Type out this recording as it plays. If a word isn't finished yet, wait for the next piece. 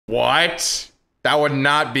What? That would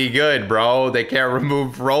not be good, bro. They can't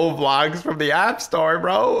remove Roblox from the App Store,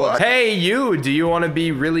 bro. Hey, you, do you want to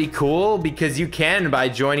be really cool? Because you can by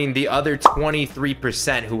joining the other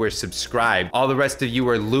 23% who are subscribed. All the rest of you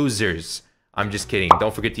are losers. I'm just kidding.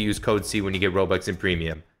 Don't forget to use code C when you get Robux in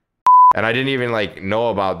Premium. And I didn't even like know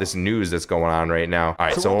about this news that's going on right now. All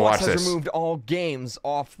right, so we'll watch this. Roblox has removed all games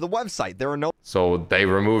off the website. There are no. So they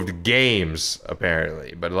removed games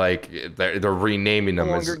apparently, but like they're renaming them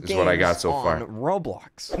is what I got so far.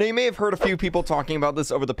 Roblox. Now you may have heard a few people talking about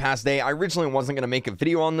this over the past day. I originally wasn't gonna make a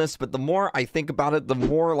video on this, but the more I think about it, the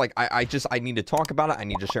more like I need to talk about it. I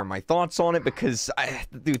need to share my thoughts on it because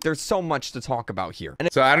dude, there's so much to talk about here.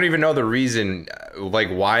 And so I don't even know the reason, like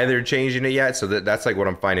why they're changing it yet. So that's like what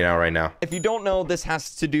I'm finding out right now. If you don't know, this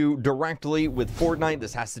has to do directly with Fortnite.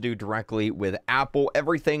 This has to do directly with Apple.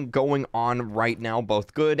 Everything going on right now,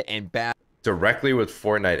 both good and bad. Directly with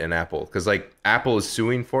Fortnite and Apple, because like Apple is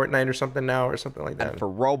suing Fortnite or something now, or something like that. And for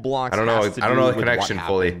Roblox, I don't know the connection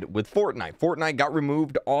fully. With Fortnite got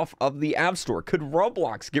removed off of the App Store. Could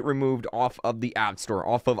Roblox get removed off of the App Store,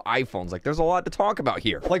 off of iPhones? Like, there's a lot to talk about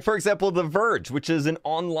here. Like, for example, The Verge, which is an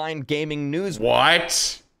online gaming news.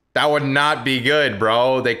 What? That would not be good,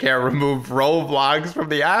 bro. They can't remove Roblox from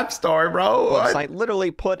the App Store, bro. Website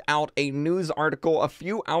literally put out a news article a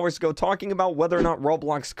few hours ago talking about whether or not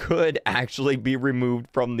Roblox could actually be removed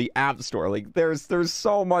from the App Store. Like, there's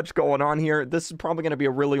so much going on here. This is probably going to be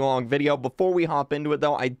a really long video. Before we hop into it,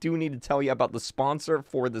 though, I do need to tell you about the sponsor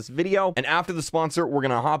for this video. And after the sponsor, we're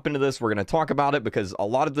going to hop into this. We're going to talk about it because a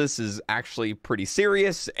lot of this is actually pretty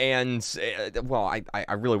serious. And, well,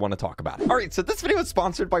 I really want to talk about it. All right, so this video is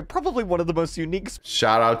sponsored by probably one of the most unique.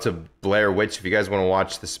 Shout out to Blair Witch. If you guys want to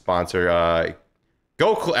watch the sponsor,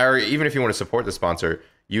 or even if you want to support the sponsor,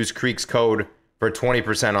 use Creek's code for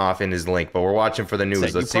 20% off in his link. But we're watching for the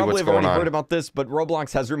news. Let's see what's going on. You probably have heard about this, but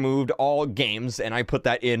Roblox has removed all games, and I put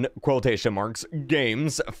that in quotation marks,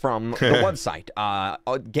 games, from the website.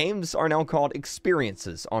 Games are now called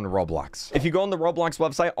experiences on Roblox. If you go on the Roblox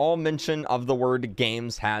website, all mention of the word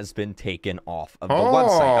games has been taken off of the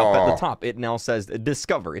website. Up at the top, it now says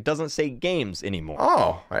discover. It doesn't say games anymore.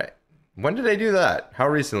 Oh, right. When did they do that? How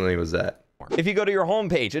recently was that? If you go to your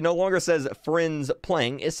homepage, it no longer says friends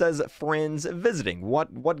playing, it says friends visiting.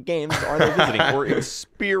 What games are they visiting? Or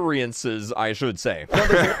experiences, I should say.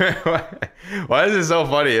 Why is it so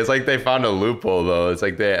funny? It's like they found a loophole, though. It's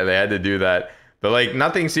like they had to do that. But like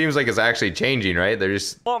nothing seems like it's actually changing, right? They're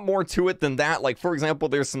just a lot more to it than that. Like, for example,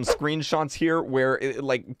 there's some screenshots here where it,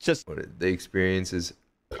 like, just the experiences,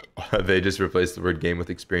 they just replaced the word game with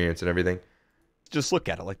experience and everything. Just look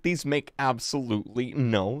at it. Like, these make absolutely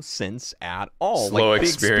no sense at all. Slow like, the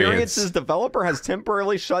experience. Experiences developer has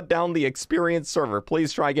temporarily shut down the experience server.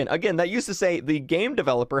 Please try again. Again, that used to say the game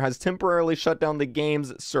developer has temporarily shut down the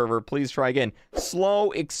games server. Please try again.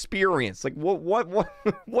 Slow experience. Like,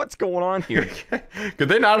 what's going on here? Could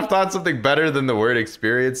they not have thought something better than the word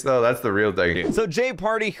experience, though? That's the real thing. So Jay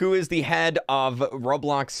Party, who is the head of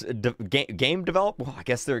Roblox game developer, well, I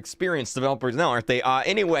guess they're experienced developers now, aren't they?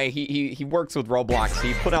 Anyway, he works with Roblox.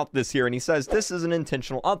 He put out this here and he says this is an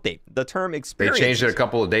intentional update. The term experience, they changed it a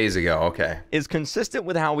couple of days ago. Okay, is consistent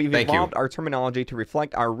with how we've evolved our terminology to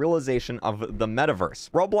reflect our realization of the metaverse.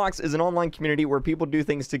 Roblox is an online community where people do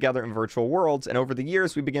things together in virtual worlds, and over the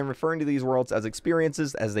years we began referring to these worlds as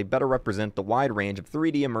experiences as they better represent the wide range of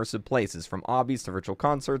 3D immersive places, from obbies to virtual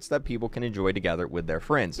concerts, that people can enjoy together with their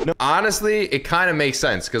friends. Honestly, it kind of makes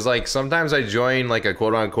sense because like sometimes I join like a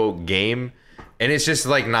quote-unquote game and it's just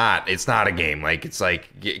like it's not a game. Like it's like,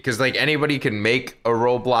 because like anybody can make a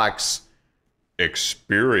Roblox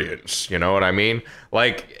experience, you know what I mean?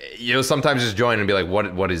 Like, you know, sometimes just join and be like,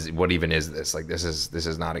 what even is this? Like, this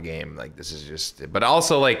is not a game. Like, this is just, but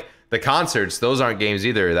also like the concerts, those aren't games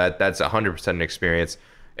either. That's 100% an experience.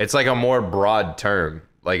 It's like a more broad term.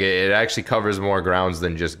 Like it actually covers more grounds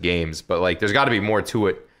than just games, but like there's got to be more to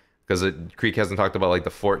it because Creek hasn't talked about like the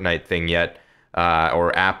Fortnite thing yet.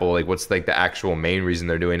 Or Apple, like what's like the actual main reason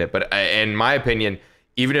they're doing it. But in my opinion,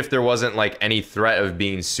 even if there wasn't like any threat of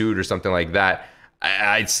being sued or something like that,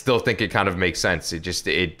 I still think it kind of makes sense.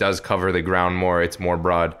 It does cover the ground more. It's more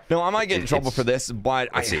broad. No, I might get in trouble for this, but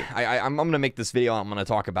I'm going to make this video. I'm going to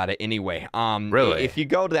talk about it anyway. Really? If you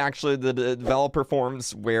go to actually the developer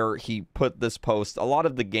forums where he put this post, a lot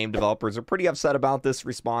of the game developers are pretty upset about this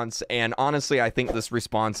response. And honestly, I think this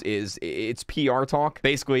response it's PR talk.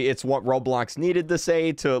 Basically, it's what Roblox needed to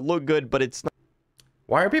say to look good, but it's not.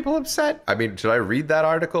 Why are people upset? I mean, should I read that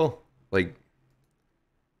article? Like,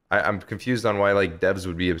 I'm confused on why like devs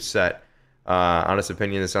would be upset. Honest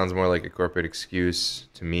opinion, this sounds more like a corporate excuse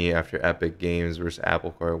to me after Epic Games versus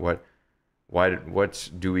Apple Corp.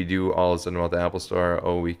 What do we do all of a sudden about the Apple Store?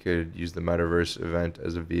 Oh, we could use the Metaverse event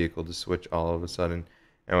as a vehicle to switch all of a sudden.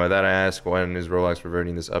 And with that, I ask, when is Roblox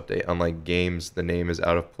reverting this update? Unlike games, the name is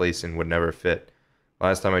out of place and would never fit.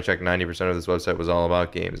 Last time I checked, 90% of this website was all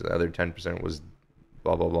about games. The other 10% was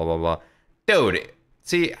blah, blah, blah, blah, blah. Dude,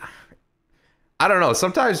 see, I don't know.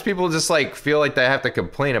 Sometimes people just like feel like they have to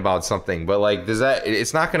complain about something, but like,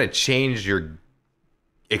 it's not going to change your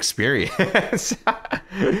experience.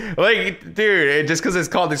 Like, dude, just because it's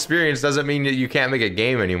called experience doesn't mean that you can't make a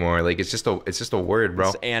game anymore. Like, it's just a word,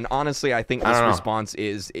 bro. And honestly, I think this response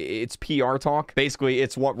it's PR talk. Basically,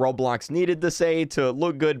 it's what Roblox needed to say to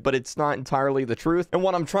look good, but it's not entirely the truth. And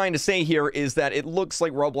what I'm trying to say here is that it looks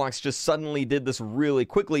like Roblox just suddenly did this really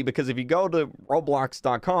quickly, because if you go to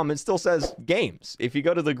roblox.com, it still says games. If you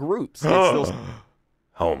go to the groups, it still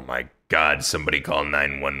oh my God, somebody call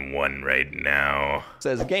 911 right now.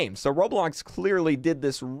 Says game. So Roblox clearly did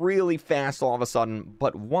this really fast all of a sudden,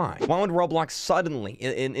 but why? Why would Roblox suddenly,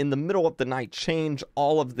 in the middle of the night, change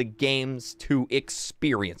all of the games to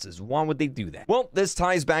experiences? Why would they do that? Well, this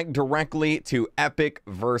ties back directly to Epic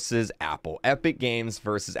versus Apple. Epic Games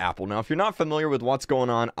versus Apple. Now, if you're not familiar with what's going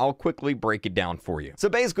on, I'll quickly break it down for you. So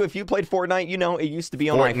basically, if you played Fortnite, you know it used to be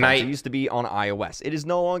on iPhones. It used to be on iOS. It is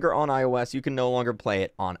no longer on iOS. You can no longer play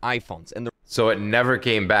it on iPhones. So it never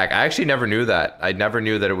came back. I actually never knew that. I never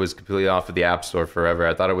knew that it was completely off of the App Store forever.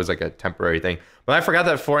 I thought it was like a temporary thing. But I forgot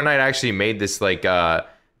that Fortnite actually made this like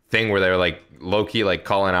thing where they're like low-key like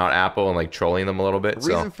calling out Apple and like trolling them a little bit. The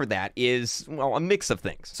reason for that is, well, a mix of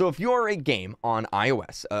things. So if you're a game on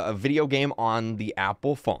iOS, a video game on the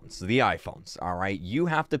Apple phones, the iPhones, all right, you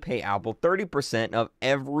have to pay Apple 30% of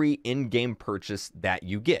every in-game purchase that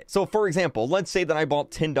you get. So for example, let's say that I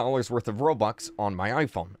bought $10 worth of Robux on my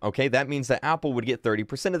iPhone. Okay, that means that Apple would get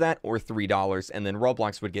 30% of that, or $3, and then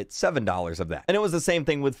Roblox would get $7 of that. And it was the same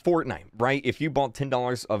thing with Fortnite, right? If you bought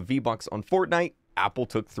 $10 of V-Bucks on Fortnite, Apple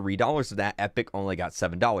took $3 of that. Epic only got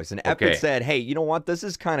 $7. And Epic said, hey, you know what? This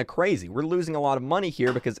is kind of crazy. We're losing a lot of money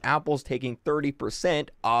here because Apple's taking 30%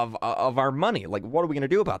 of our money. Like, what are we going to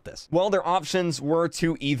do about this? Well, their options were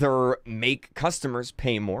to either make customers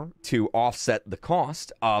pay more to offset the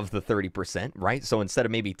cost of the 30%, right? So instead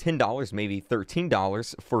of maybe $10, maybe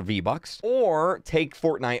 $13 for V-Bucks, or take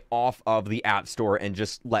Fortnite off of the App Store and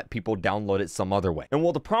just let people download it some other way. And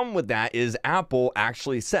well, the problem with that is Apple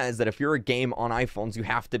actually says that if you're a game on iPhones, you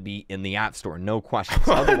have to be in the App Store, no questions.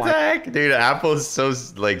 What the heck? Dude, Apple's so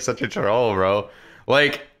like such a troll, bro.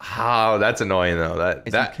 Like, how that's annoying though.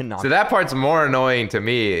 So that part's more annoying to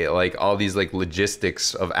me. Like all these like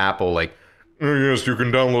logistics of Apple, like, oh, yes, you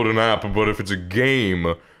can download an app, but if it's a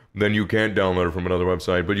game, then you can't download it from another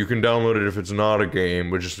website. But you can download it if it's not a game,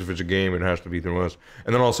 but just if it's a game, it has to be through us.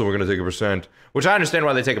 And then also we're gonna take a percent, which I understand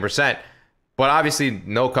why they take a percent, but obviously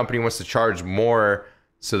no company wants to charge more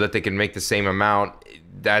so that they can make the same amount.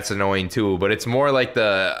 That's annoying too. But it's more like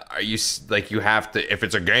you have to, if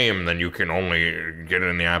it's a game, then you can only get it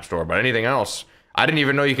in the App Store. But anything else, I didn't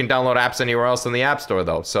even know you can download apps anywhere else in the App Store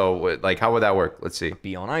though. So like, how would that work? Let's see.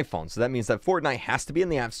 Be on iPhone. So that means that Fortnite has to be in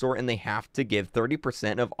the App Store, and they have to give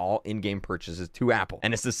 30% of all in-game purchases to Apple.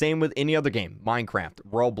 And it's the same with any other game. Minecraft,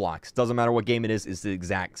 Roblox, doesn't matter what game it is the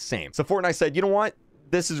exact same. So Fortnite said, you know what?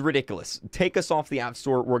 This is ridiculous. Take us off the App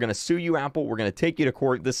Store. We're going to sue you, Apple. We're going to take you to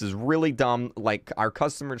court. This is really dumb. Like, our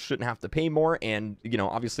customers shouldn't have to pay more. And, you know,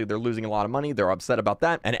 obviously they're losing a lot of money. They're upset about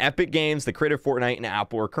that. And Epic Games, the creator of Fortnite, and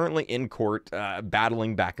Apple are currently in court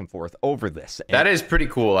battling back and forth over this. And that is pretty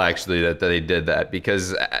cool, actually, that they did that,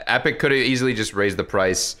 because Epic could have easily just raised the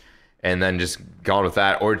price and then just gone with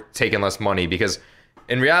that, or taken less money, because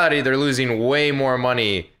in reality, they're losing way more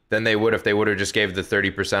money than they would if they would have just gave the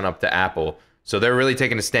 30% up to Apple. So they're really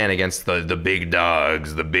taking a stand against the big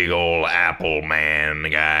dogs, the big old Apple man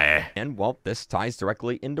guy. And, well, this ties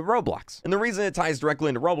directly into Roblox. And the reason it ties directly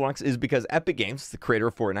into Roblox is because Epic Games, the creator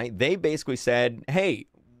of Fortnite, they basically said, hey,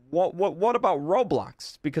 what about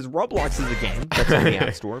Roblox? Because Roblox is a game that's on the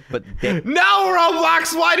App Store, but no,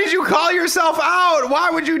 Roblox, why did you call yourself out?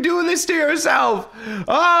 Why would you do this to yourself?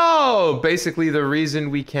 Oh, basically the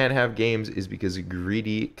reason we can't have games is because of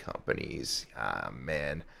greedy companies. Ah,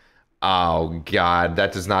 man. Oh, God,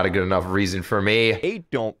 that is not a good enough reason for me. They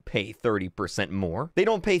don't pay 30% more. They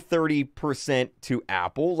don't pay 30% to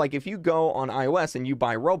Apple. Like, if you go on iOS and you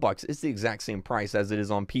buy Robux, it's the exact same price as it is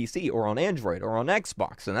on PC or on Android or on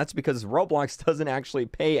Xbox. And that's because Roblox doesn't actually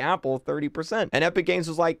pay Apple 30%. And Epic Games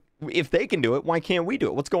was like, if they can do it, why can't we do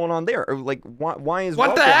it? What's going on there? Or, like, why is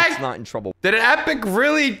Roblox not in trouble? Did Epic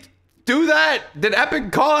really do that? Did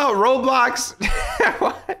Epic call out Roblox?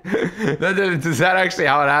 What? Is that actually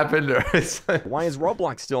how it happened? Or why is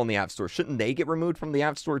Roblox still in the App Store? Shouldn't they get removed from the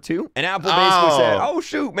App Store too? And Apple basically said, oh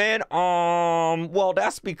shoot, man. Well,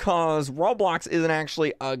 that's because Roblox isn't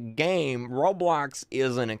actually a game. Roblox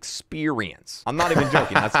is an experience. I'm not even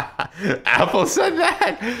joking. That's Apple said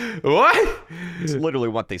that? What? It's literally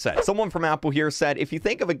what they said. Someone from Apple here said, if you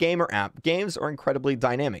think of a game or app, games are incredibly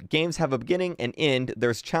dynamic. Games have a beginning and end.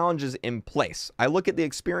 There's challenges in place. I look at the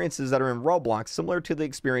experiences that are in Roblox similar to the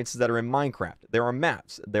experiences that are in Minecraft. There are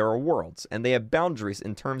maps, there are worlds, and they have boundaries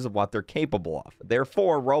in terms of what they're capable of.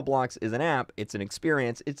 Therefore, Roblox is an app, it's an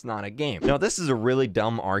experience, it's not a game. Now, this is a really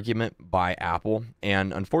dumb argument by Apple,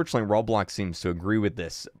 and unfortunately, Roblox seems to agree with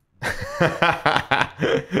this.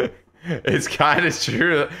 It's kind of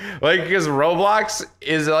true, like, because Roblox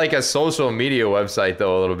is like a social media website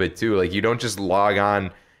though, a little bit too. Like, you don't just log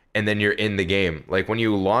on and then you're in the game. Like, when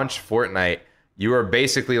you launch Fortnite, you are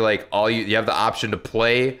basically like, you have the option to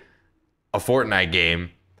play a Fortnite game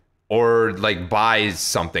or like buy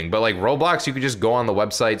something. But like Roblox, you could just go on the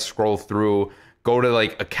website, scroll through, go to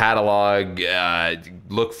like a catalog,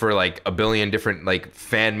 look for like a billion different like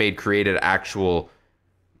fan-made created actual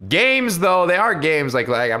games. Though they are games. Like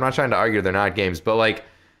I'm not trying to argue they're not games, but like,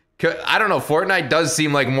 I don't know, Fortnite does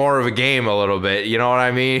seem like more of a game a little bit, you know what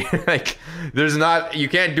I mean? Like, you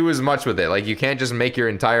can't do as much with it. Like, you can't just make your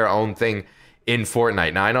entire own thing in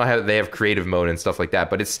Fortnite. Now, I know how they have creative mode and stuff like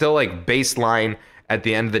that, but it's still like baseline at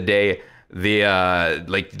the end of the day.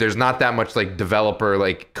 Like, there's not that much like developer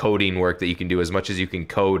like coding work that you can do as much as you can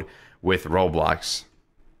code with Roblox.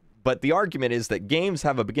 But the argument is that games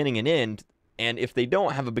have a beginning and end. And if they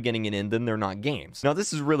don't have a beginning and end, then they're not games. Now,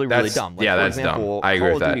 this is really dumb. Like, yeah, for that's example, dumb. I agree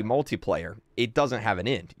Call with of Duty multiplayer, it doesn't have an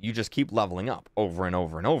end. You just keep leveling up over and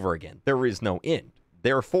over and over again. There is no end.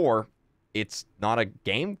 Therefore, it's not a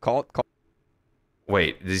game.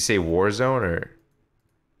 Wait, did you say Warzone or?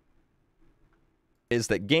 Is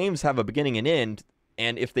that games have a beginning and end,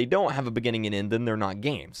 and if they don't have a beginning and end, then they're not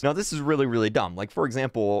games. Now, this is really dumb. Like, for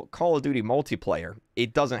example, Call of Duty multiplayer,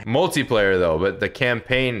 it doesn't... Multiplayer, though, but the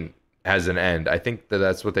campaign has an end. I think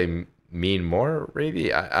that's what they mean more,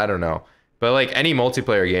 maybe? I don't know. But like any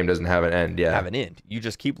multiplayer game doesn't have an end, yeah. Have an end. You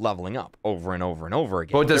just keep leveling up over and over and over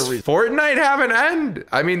again. But does Fortnite have an end?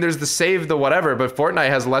 I mean, there's the save, the whatever, but Fortnite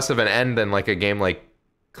has less of an end than like a game like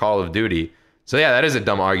Call of Duty. So yeah, that is a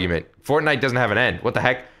dumb argument. Fortnite doesn't have an end. What the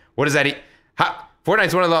heck? What does that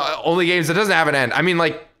Fortnite's one of the only games that doesn't have an end. I mean,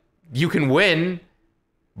 like, you can win,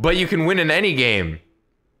 but you can win in any game.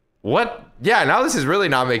 What? Yeah, now this is really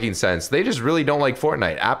not making sense. They just really don't like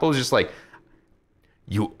Fortnite. Apple's just like,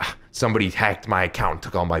 somebody hacked my account,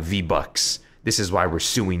 took all my V-Bucks. This is why we're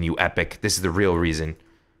suing you, Epic. This is the real reason.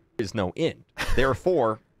 There's no end.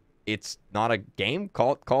 Therefore, it's not a game.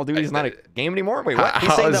 Call of Duty is not a game anymore? Wait, what?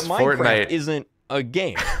 He's saying that Minecraft isn't a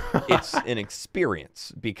game. It's an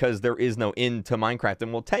experience because there is no end to Minecraft.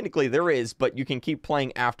 And well, technically there is, but you can keep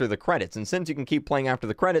playing after the credits. And since you can keep playing after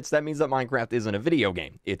the credits, that means that Minecraft isn't a video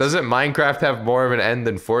game. Doesn't Minecraft have more of an end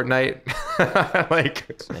than Fortnite? Like,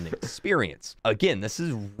 it's an experience. Again, this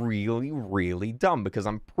is really dumb because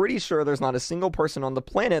I'm pretty sure there's not a single person on the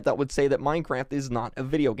planet that would say that Minecraft is not a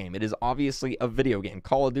video game. It is obviously a video game.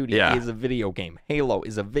 Call of Duty is a video game. Halo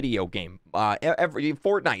is a video game.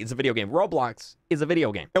 Fortnite is a video game. Roblox is a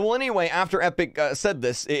video game. And well, anyway, after Epic said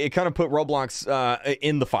this, it kind of put Roblox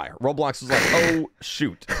in the fire. Roblox was like, oh,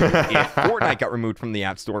 shoot. If Fortnite got removed from the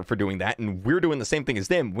App Store for doing that, and we're doing the same thing as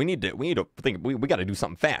them, we need to think, we got to do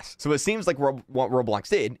something fast. So it seems like what Roblox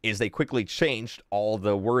did is they quickly changed all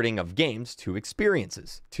the wording of games to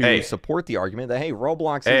experiences to support the argument that, hey,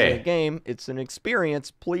 Roblox isn't a game, it's an experience.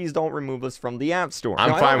 Please don't remove us from the App Store. I'm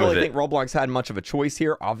fine with it. I don't really think Roblox had much of a choice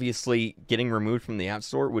here. Obviously, getting removed from the App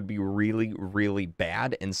Store would be really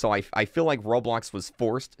bad, and so I feel like Roblox was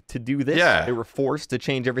forced to do this. Yeah. They were forced to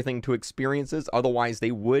change everything to experiences. Otherwise,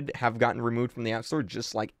 they would have gotten removed from the App Store,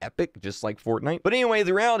 just like Epic, just like Fortnite. But anyway,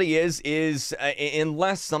 the reality is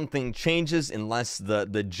unless something changes, unless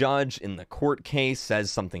the judge in the court case says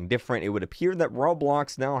something different, it would appear that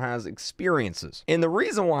Roblox now has experiences. And the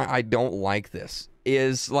reason why I don't like this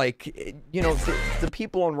is, like, you know, the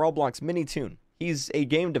people on Roblox, Minitoon, he's a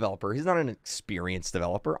game developer. He's not an experienced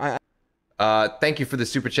developer. Thank you for the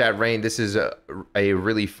super chat, Rain. This is a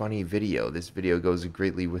really funny video. This video goes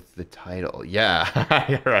greatly with the title. Yeah,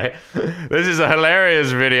 you're right. This is a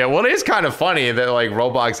hilarious video. Well, it is kind of funny that like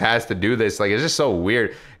Roblox has to do this. Like, it's just so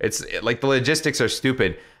weird. It's like the logistics are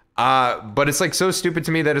stupid. But it's like so stupid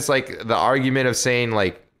to me that it's like the argument of saying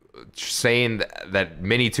that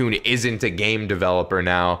Minitoon isn't a game developer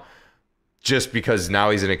now, just because now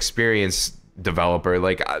he's an experienced developer.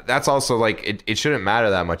 Like that's also like it shouldn't matter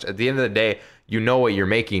that much. At the end of the day, you know what you're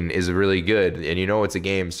making is really good, and you know it's a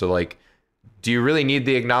game. So like, do you really need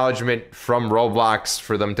the acknowledgement from Roblox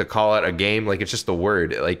for them to call it a game? Like it's just a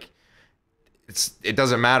word. Like it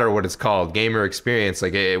doesn't matter what it's called, gamer experience.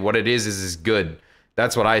 Like what it is good.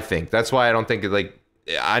 That's what I think. That's why I don't think like,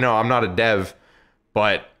 I know I'm not a dev,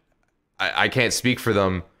 but I can't speak for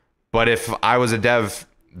them. But if I was a dev,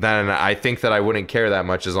 then I think that I wouldn't care that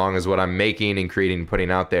much as long as what I'm making and creating and putting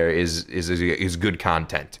out there is good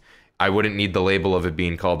content. I wouldn't need the label of it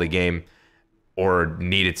being called a game or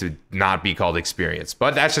need it to not be called experience.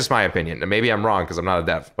 But that's just my opinion. Maybe I'm wrong because I'm not a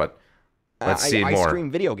dev, but let's see more. I stream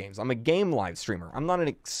video games. I'm a game live streamer. I'm not an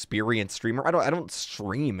experience streamer. I don't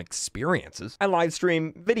stream experiences. I live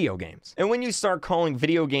stream video games. And when you start calling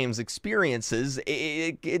video games experiences,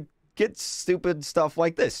 it gets stupid stuff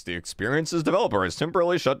like this. The experiences developer has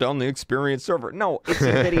temporarily shut down the experience server. No, it's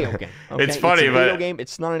a video game. Okay? It's funny, it's a video game.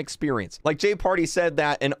 It's not an experience. Like Jay Party said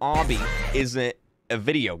that an obby isn't a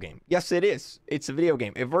video game. Yes, it is. It's a video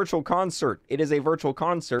game. A virtual concert. It is a virtual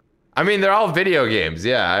concert. I mean, they're all video games.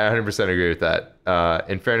 Yeah, I 100% agree with that.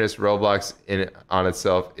 In fairness, Roblox on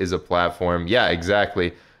itself is a platform. Yeah,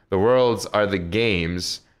 exactly. The worlds are the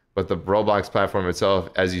games, but the Roblox platform itself,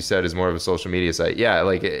 as you said, is more of a social media site. Yeah,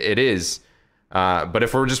 like it is. But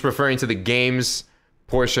if we're just referring to the games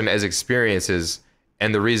portion as experiences,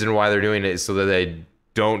 and the reason why they're doing it is so that they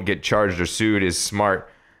don't get charged or sued is smart,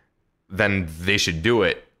 then they should do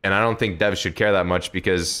it. And I don't think devs should care that much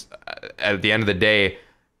because at the end of the day,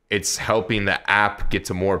 it's helping the app get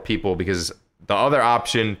to more people, because the other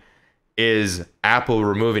option is Apple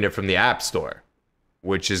removing it from the App Store,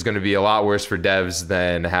 which is going to be a lot worse for devs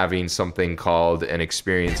than having something called an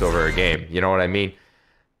experience over a game. You know what I mean?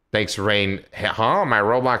 Thanks, Rain. Huh? My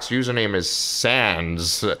Roblox username is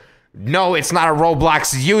Sans. No, it's not a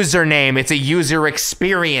Roblox username. It's a user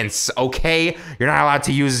experience, okay? You're not allowed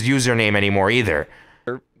to use username anymore either.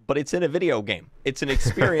 But it's in a video game. It's an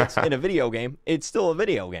experience in a video game. It's still a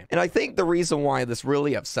video game. And I think the reason why this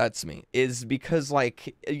really upsets me is because,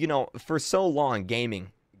 like, you know, for so long,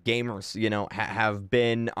 gamers, you know, have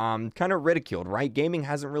been kind of ridiculed, right? Gaming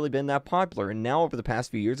hasn't really been that popular. And now over the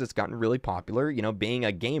past few years, it's gotten really popular. You know, being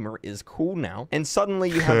a gamer is cool now. And suddenly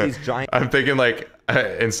you have these giant... I'm thinking, like,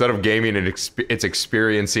 instead of gaming, it's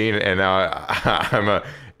experiencing. And now I'm a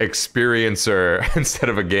experiencer instead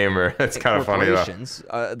of a gamer. That's kind of funny,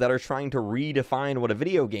 though. That are trying to redefine what a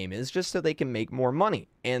video game is just so they can make more money.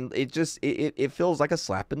 And it feels like a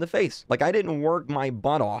slap in the face. Like, I didn't work my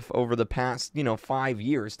butt off over the past, you know, 5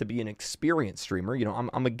 years to be an experience streamer. You know,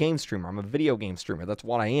 I'm a game streamer. I'm a video game streamer. That's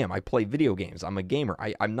what I am. I play video games. I'm a gamer.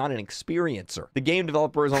 I'm not an experiencer. The game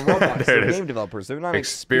developers on Roblox, they're game developers. They're not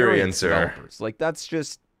experience developers. Like, that's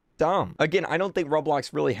just dumb. Again, I don't think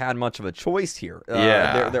Roblox really had much of a choice here.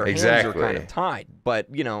 Yeah, their hands are kind of tied.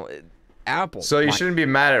 But, you know, Apple. So you shouldn't be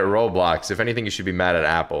mad at Roblox. If anything, you should be mad at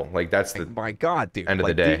Apple. Like, that's the my God, dude. End of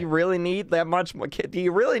the day. Do you really need that much? Do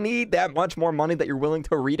you really need that much more money that you're willing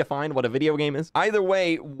to redefine what a video game is? Either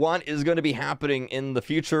way, what is going to be happening in the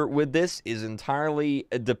future with this is entirely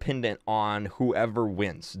dependent on whoever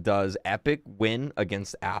wins. Does Epic win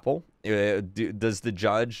against Apple? Will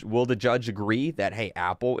the judge agree that, hey,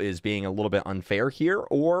 Apple is being a little bit unfair here,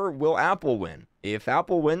 or will Apple win? If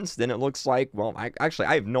Apple wins, then it looks like, well, I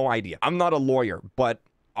have no idea. I'm not a lawyer, but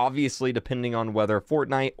obviously, depending on whether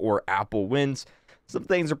Fortnite or Apple wins, some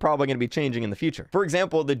things are probably going to be changing in the future. For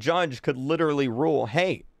example, the judge could literally rule,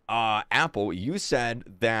 hey, Apple, you said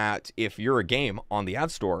that if you're a game on the App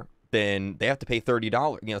Store, then they have to pay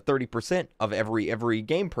 $30, you know, 30% of every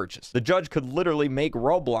game purchase. The judge could literally make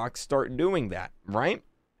Roblox start doing that, right?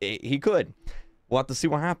 He could. We'll have to see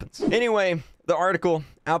what happens. Anyway, the article,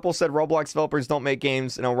 Apple said Roblox developers don't make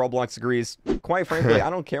games. You know, Roblox agrees. Quite frankly, I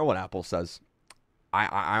don't care what Apple says.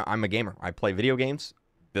 I'm a gamer. I play video games.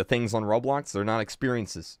 The things on Roblox, they're not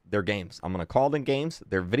experiences. They're games. I'm going to call them games.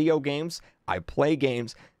 They're video games. I play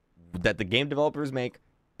games that the game developers make,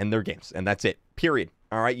 and they're games. And that's it. Period.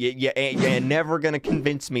 All right? You're never going to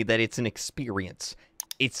convince me that it's an experience.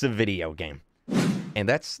 It's a video game. And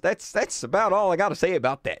that's about all I got to say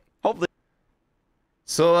about that. Hopefully.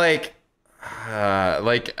 So, like,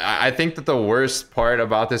 I think that the worst part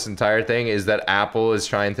about this entire thing is that Apple is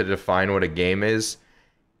trying to define what a game is,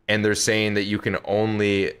 and they're saying that you can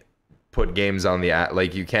only put games on the app.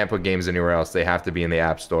 Like, you can't put games anywhere else. They have to be in the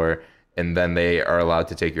App Store, and then they are allowed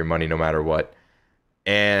to take your money no matter what.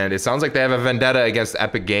 And it sounds like they have a vendetta against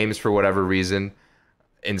Epic Games for whatever reason,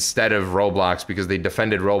 instead of Roblox, because they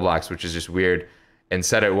defended Roblox, which is just weird, and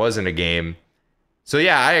said it wasn't a game. So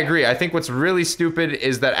yeah, I agree. I think what's really stupid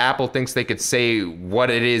is that Apple thinks they could say what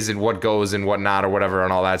it is and what goes and what not or whatever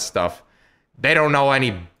and all that stuff. They don't know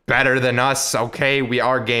any better than us, okay? We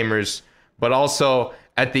are gamers. But also,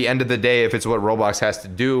 at the end of the day, if it's what Roblox has to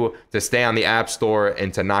do to stay on the App Store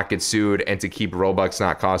and to not get sued and to keep Robux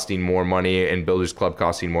not costing more money and Builders Club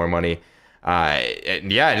costing more money,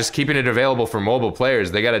 yeah, just keeping it available for mobile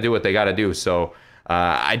players, they got to do what they got to do. So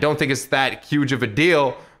I don't think it's that huge of a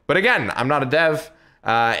deal. But again, I'm not a dev,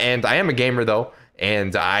 and I am a gamer, though.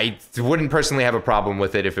 And I wouldn't personally have a problem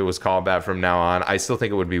with it if it was called that from now on. I still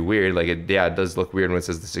think it would be weird. Like, it does look weird when it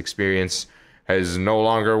says this experience is no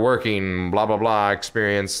longer working, blah, blah, blah,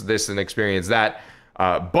 experience this and experience that.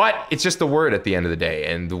 But it's just a word at the end of the day.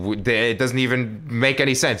 And it doesn't even make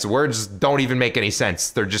any sense. Words don't even make any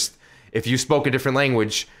sense. They're just, if you spoke a different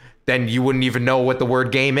language, then you wouldn't even know what the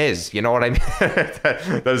word game is. You know what I mean?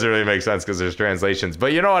 That doesn't really make sense because there's translations.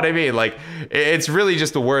 But you know what I mean? Like, it's really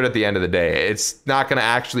just a word at the end of the day. It's not going to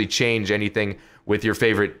actually change anything with your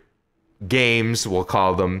favorite games, we'll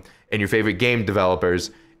call them, and your favorite game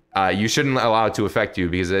developers. You shouldn't allow it to affect you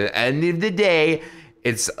because at the end of the day,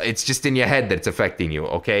 it's just in your head that it's affecting you,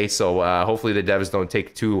 okay? So hopefully the devs don't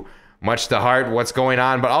take too much to heart what's going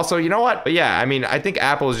on. But also, you know what? But yeah, I mean, I think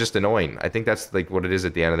Apple is just annoying. I think that's like what it is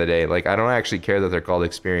at the end of the day. Like, I don't actually care that they're called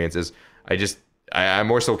experiences. I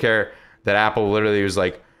more so care that Apple literally was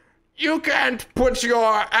like, you can't put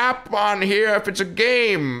your app on here if it's a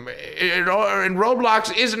game. And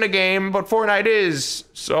Roblox isn't a game, but Fortnite is.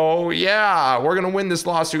 So yeah, we're gonna win this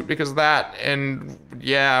lawsuit because of that. And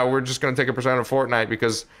yeah, we're just gonna take a percent of Fortnite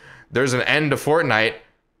because there's an end to Fortnite.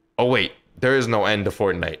 Oh wait, there is no end to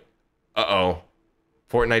Fortnite. Uh-oh.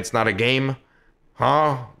 Fortnite's not a game?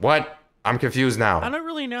 Huh? What? I'm confused now. I don't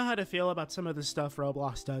really know how to feel about some of the stuff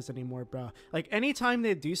Roblox does anymore, bro. Like, anytime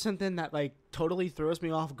they do something that, like, totally throws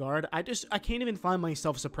me off guard, I can't even find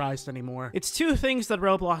myself surprised anymore. It's two things that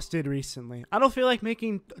Roblox did recently. I don't feel like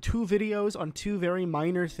making 2 videos on 2 very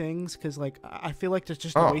minor things, because, like, I feel like it's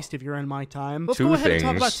just a waste of your and my time. Let's go ahead and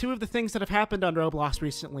talk about 2 of the things that have happened on Roblox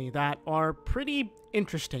recently that are pretty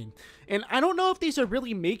interesting. And I don't know if these are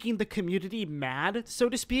really making the community mad, so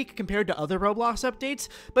to speak, compared to other Roblox updates,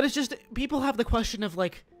 but it's just, people have the question of,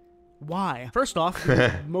 like, why? First off,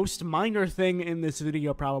 the most minor thing in this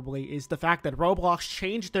video probably is the fact that Roblox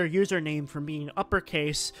changed their username from being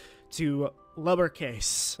uppercase to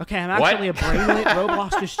lowercase. Okay, I'm actually a brainlet.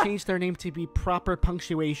 Roblox just changed their name to be proper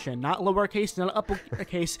punctuation. Not lowercase, not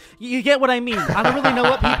uppercase. You get what I mean. I don't really know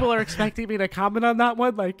what people are expecting me to comment on that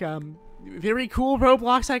one. Like, very cool,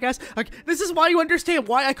 Roblox, I guess. Like, this is why you understand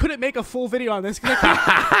why I couldn't make a full video on this.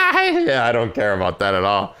 Yeah, I don't care about that at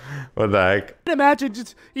all. What the heck? Imagine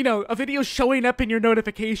just, you know, a video showing up in your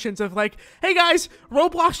notifications of like, hey guys,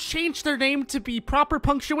 Roblox changed their name to be proper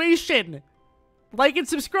punctuation. Like and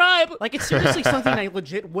subscribe. Like, it's seriously something I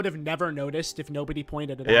legit would have never noticed if nobody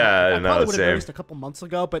pointed it out. Yeah, I probably would have noticed a couple months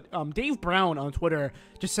ago, but Dave Brown on Twitter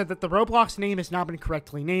just said that the Roblox name has now been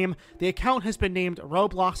correctly named. The account has been named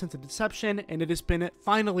Roblox Into Deception, and it has been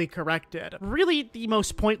finally corrected. Really the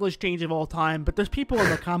most pointless change of all time, but there's people in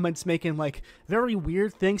the comments making, like, very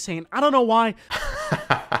weird things saying, I don't know why.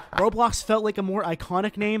 Roblox felt like a more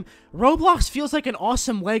iconic name. Roblox feels like an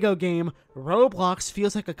awesome Lego game. Roblox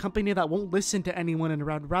feels like a company that won't listen to anyone and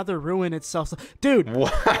would rather ruin itself. Dude,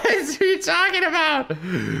 what are you talking about?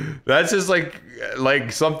 That's just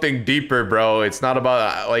like something deeper, bro. It's not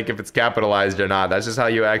about like if it's capitalized or not. That's just how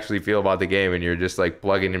you actually feel about the game, and you're just like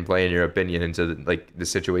plugging and playing your opinion into like the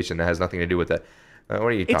situation that has nothing to do with it. What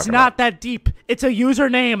are you talking about? It's not that deep. It's a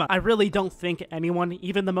username. I really don't think anyone,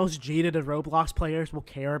 even the most jaded of Roblox players, will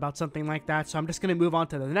care about something like that, so I'm just going to move on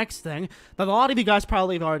to the next thing that a lot of you guys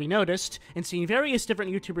probably have already noticed and seen various different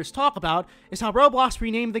YouTubers talk about is how Roblox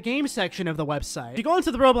renamed the game section of the website. If you go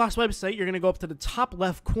into the Roblox website, you're going to go up to the top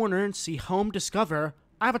left corner and see Home, Discover,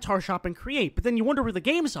 Avatar Shop, and Create, but then you wonder where the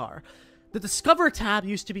games are. The Discover tab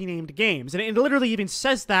used to be named Games, and it literally even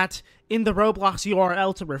says that in the Roblox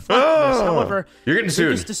URL to reflect this. However, you're getting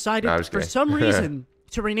sued. They just decided for some reason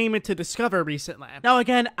to rename it to Discover recently. Now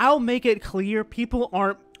again, I'll make it clear, people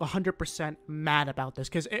aren't 100% mad about this,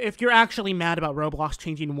 because if you're actually mad about Roblox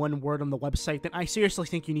changing one word on the website, then I seriously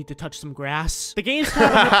think you need to touch some grass. The Games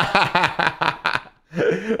tab...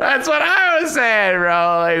 That's what I was saying, bro.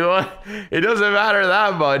 Like, what? It doesn't matter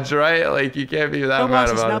that much, right? Like, you can't be that mad about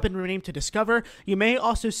it. Roblox has now been renamed to Discover. You may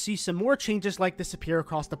also see some more changes like this appear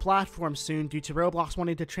across the platform soon due to Roblox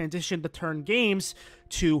wanting to transition to turn games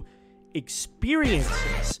to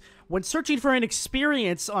experiences. When searching for an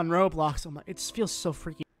experience on Roblox, it feels so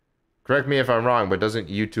freaking... Correct me if I'm wrong, but doesn't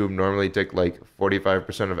YouTube normally take like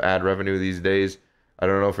 45% of ad revenue these days? I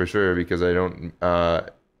don't know for sure because I don't.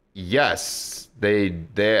 Yes, they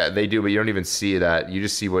do, but you don't even see that. You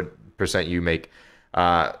just see what percent you make.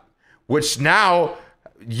 Which now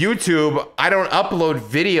YouTube, I don't upload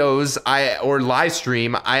videos or live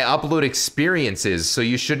stream. I upload experiences, so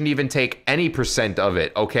you shouldn't even take any percent of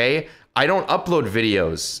it. Okay, I don't upload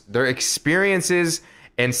videos. They're experiences,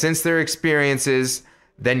 and since they're experiences,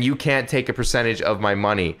 then you can't take a percentage of my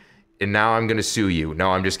money. And now I'm gonna sue you. No,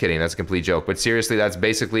 I'm just kidding. That's a complete joke. But seriously, that's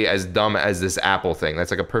basically as dumb as this Apple thing. That's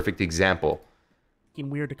like a perfect example.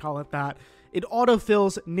 Weird to call it that. It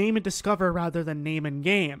autofills name and discover rather than name and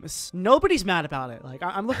games. Nobody's mad about it. Like,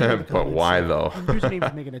 I'm looking at the But why though?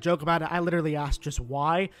 Username's making a joke about it. I literally asked just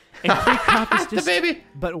why. And Creepcraft is just, baby.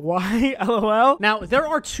 But why? LOL. Now, there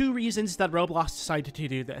are two reasons that Roblox decided to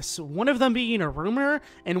do this. One of them being a rumor,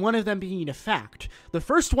 and one of them being a fact. The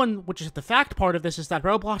first one, which is the fact part of this, is that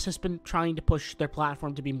Roblox has been trying to push their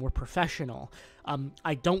platform to be more professional.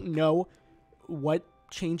 I don't know what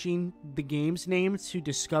changing the game's name to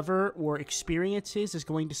Discover or Experiences is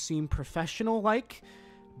going to seem professional like,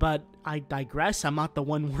 but I digress. I'm not the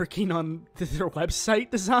one working on their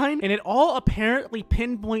website design, and it all apparently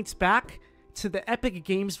pinpoints back to the Epic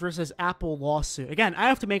Games versus Apple lawsuit. Again, I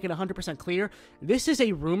have to make it 100% clear. This is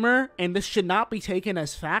a rumor, and this should not be taken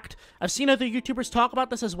as fact. I've seen other YouTubers talk about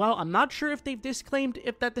this as well. I'm not sure if they've disclaimed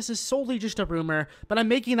that this is solely just a rumor, but I'm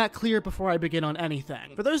making that clear before I begin on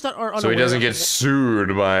anything. For those that are unaware, so he doesn't get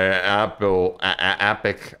sued by Apple,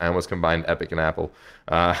 Epic. I almost combined Epic and Apple.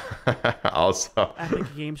 Also,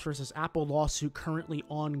 Epic Games versus Apple lawsuit currently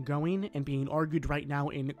ongoing and being argued right now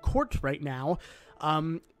in court right now.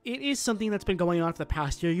 It is something that's been going on for the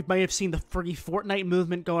past year. You might have seen the free Fortnite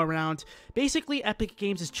movement go around. Basically, Epic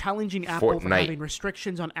Games is challenging Apple for having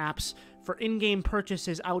restrictions on apps for in-game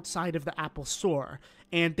purchases outside of the Apple Store.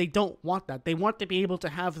 And they don't want that. They want to be able to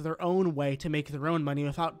have their own way to make their own money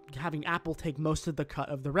without having Apple take most of the cut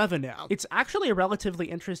of the revenue. It's actually a relatively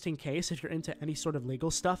interesting case if you're into any sort of legal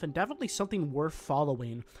stuff, and definitely something worth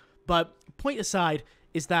following. But point aside,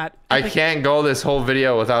 is that I can't go this whole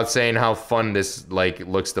video without saying how fun this like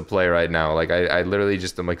looks to play right now. Like I literally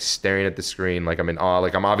just am like staring at the screen, like I'm in awe.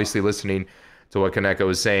 Like I'm obviously listening to what Kaneko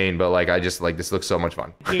was saying, but like I just like this looks so much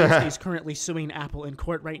fun. Games is currently suing Apple in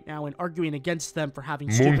court right now and arguing against them for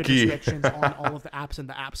having stupid restrictions on all of the apps in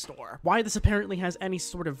the App Store. Why this apparently has any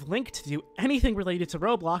sort of link to do anything related to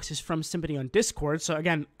Roblox is from somebody on Discord. So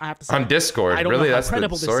again, I have to say on Discord, I don't really, know how that's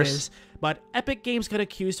credible the source. this is. But Epic Games got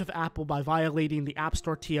accused of Apple by violating the App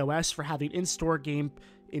Store TOS for having in-store game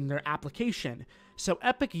in their application. So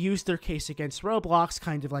Epic used their case against Roblox,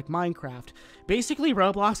 kind of like Minecraft. Basically,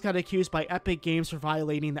 Roblox got accused by Epic Games for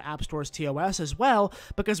violating the App Store's TOS as well,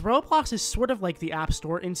 because Roblox is sort of like the App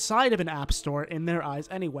Store inside of an App Store in their eyes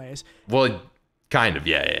anyways. Well, kind of,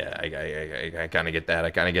 yeah. I kind of get that. I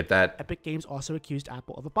kind of get that. Epic Games also accused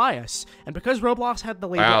Apple of a bias. And because Roblox had the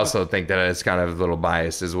label... I also think that it's kind of a little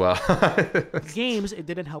biased as well. games, it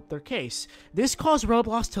didn't help their case. This caused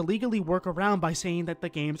Roblox to legally work around by saying that the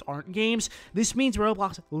games aren't games. This means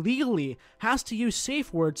Roblox legally has to use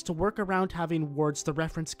safe words to work around having words to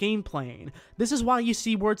reference gameplaying. This is why you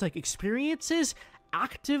see words like experiences,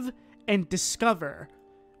 active, and discover,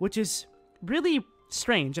 which is really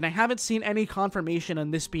strange, and I haven't seen any confirmation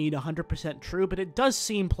on this being 100% true, but it does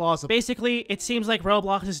seem plausible. Basically, it seems like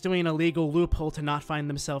Roblox is doing a legal loophole to not find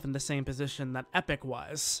themselves in the same position that Epic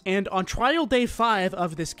was. And on trial day 5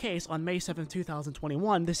 of this case, on May 7th,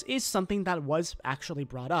 2021, this is something that was actually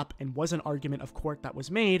brought up and was an argument of court that was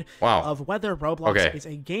made of whether Roblox is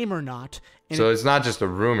a game or not. And so it's not just a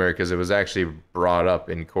rumor, because it was actually brought up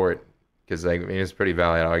in court. Because I mean, it's a pretty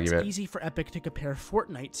valid argument. It's easy for Epic to compare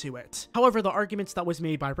Fortnite to it. However, the arguments that was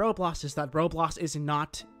made by Roblox is that Roblox is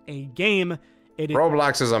not a game.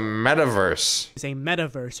 Roblox is a metaverse. It's a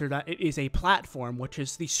metaverse, or that it is a platform, which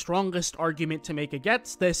is the strongest argument to make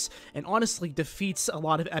against this, and honestly defeats a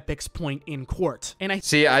lot of Epic's point in court. And I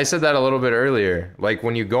said that a little bit earlier. Like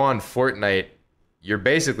when you go on Fortnite, you're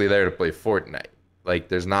basically there to play Fortnite. Like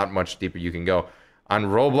there's not much deeper you can go. On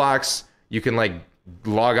Roblox, you can like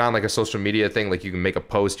log on like a social media thing. Like you can make a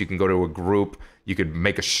post, you can go to a group, you could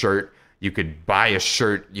make a shirt, you could buy a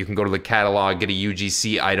shirt, you can go to the catalog, get a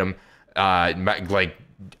UGC item, like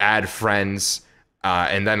add friends,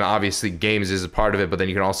 and then obviously games is a part of it, but then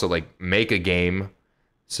you can also like make a game.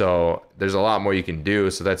 So there's a lot more you can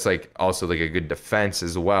do. So that's like also like a good defense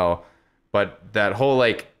as well. But that whole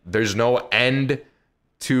like there's no end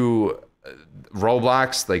to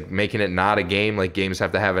Roblox, like making it not a game, like games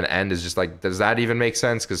have to have an end, is just like, does that even make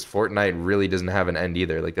sense? Because Fortnite really doesn't have an end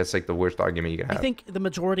either. Like that's like the worst argument you can have. I think the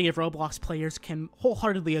majority of Roblox players can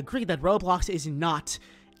wholeheartedly agree that Roblox is not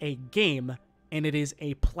a game. and it is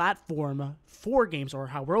a platform for games, or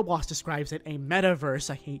how Roblox describes it, a metaverse.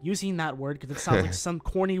 I hate using that word because it sounds like some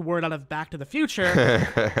corny word out of Back to the Future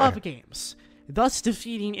of games, thus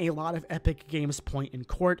defeating a lot of Epic Games' point in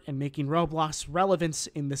court and making Roblox relevance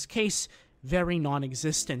in this case very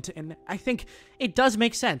non-existent. And I think it does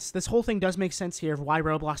make sense. This whole thing does make sense here of why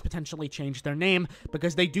Roblox potentially changed their name,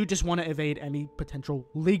 because they do just want to evade any potential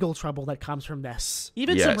legal trouble that comes from this.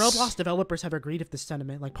 Even some Roblox developers have agreed with this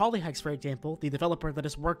sentiment, like Polyhex, for example, the developer that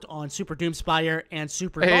has worked on Super Doomspire and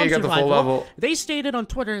Super Bomb Survival. They stated on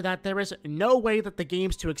Twitter that there is no way that the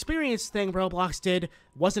games to experience thing Roblox did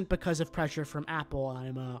wasn't because of pressure from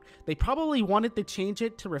Apple. They probably wanted to change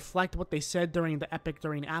it to reflect what they said during the Epic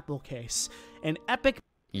during Apple case. And Epic,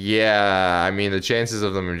 yeah, I mean, the chances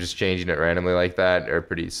of them just changing it randomly like that are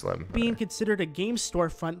pretty slim. Being considered a game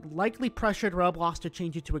storefront likely pressured Roblox to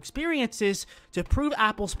change it to experiences to prove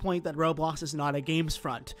Apple's point that Roblox is not a games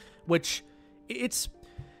front, which it's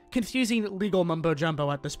confusing legal mumbo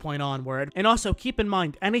jumbo at this point onward. And also keep in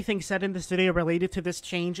mind, anything said in this video related to this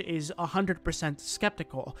change is 100%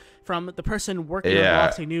 skeptical. From the person working on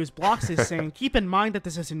Roblox News, Blox is saying, keep in mind that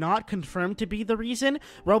this is not confirmed to be the reason.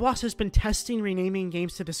 Roblox has been testing renaming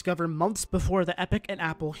games to Discover months before the Epic and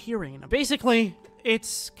Apple hearing. Basically,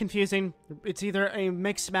 it's confusing. It's either a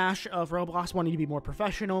mix mash of Roblox wanting to be more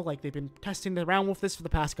professional, like they've been testing around with this for the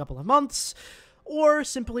past couple of months, or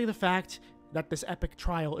simply the fact that this Epic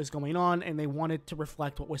trial is going on and they wanted to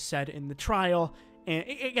reflect what was said in the trial. And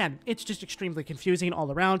again, it's just extremely confusing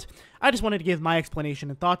all around. I just wanted to give my explanation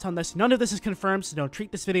and thoughts on this. None of this is confirmed, so don't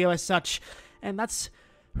treat this video as such. And that's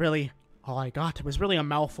really all I got. It was really a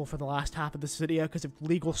mouthful for the last half of this video because of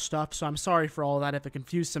legal stuff, so I'm sorry for all of that if it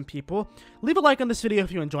confused some people. Leave a like on this video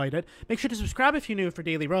if you enjoyed it. Make sure to subscribe if you're new for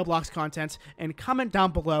daily Roblox content, and comment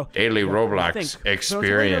down below daily Roblox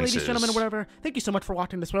experiences. Ladies, gentlemen, whatever. Thank you so much for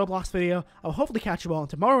watching this Roblox video. I'll hopefully catch you all in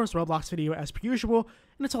tomorrow's Roblox video as per usual.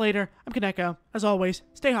 And until later, I'm Kaneko. As always,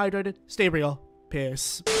 stay hydrated, stay real.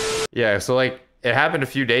 Peace. Yeah, so like, it happened a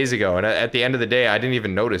few days ago, and at the end of the day, I didn't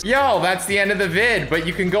even notice. Yo, that's the end of the vid, but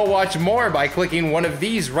you can go watch more by clicking one of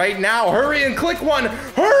these right now. Hurry and click one.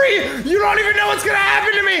 Hurry! You don't even know what's gonna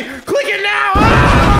happen to me! Click it now! Ah!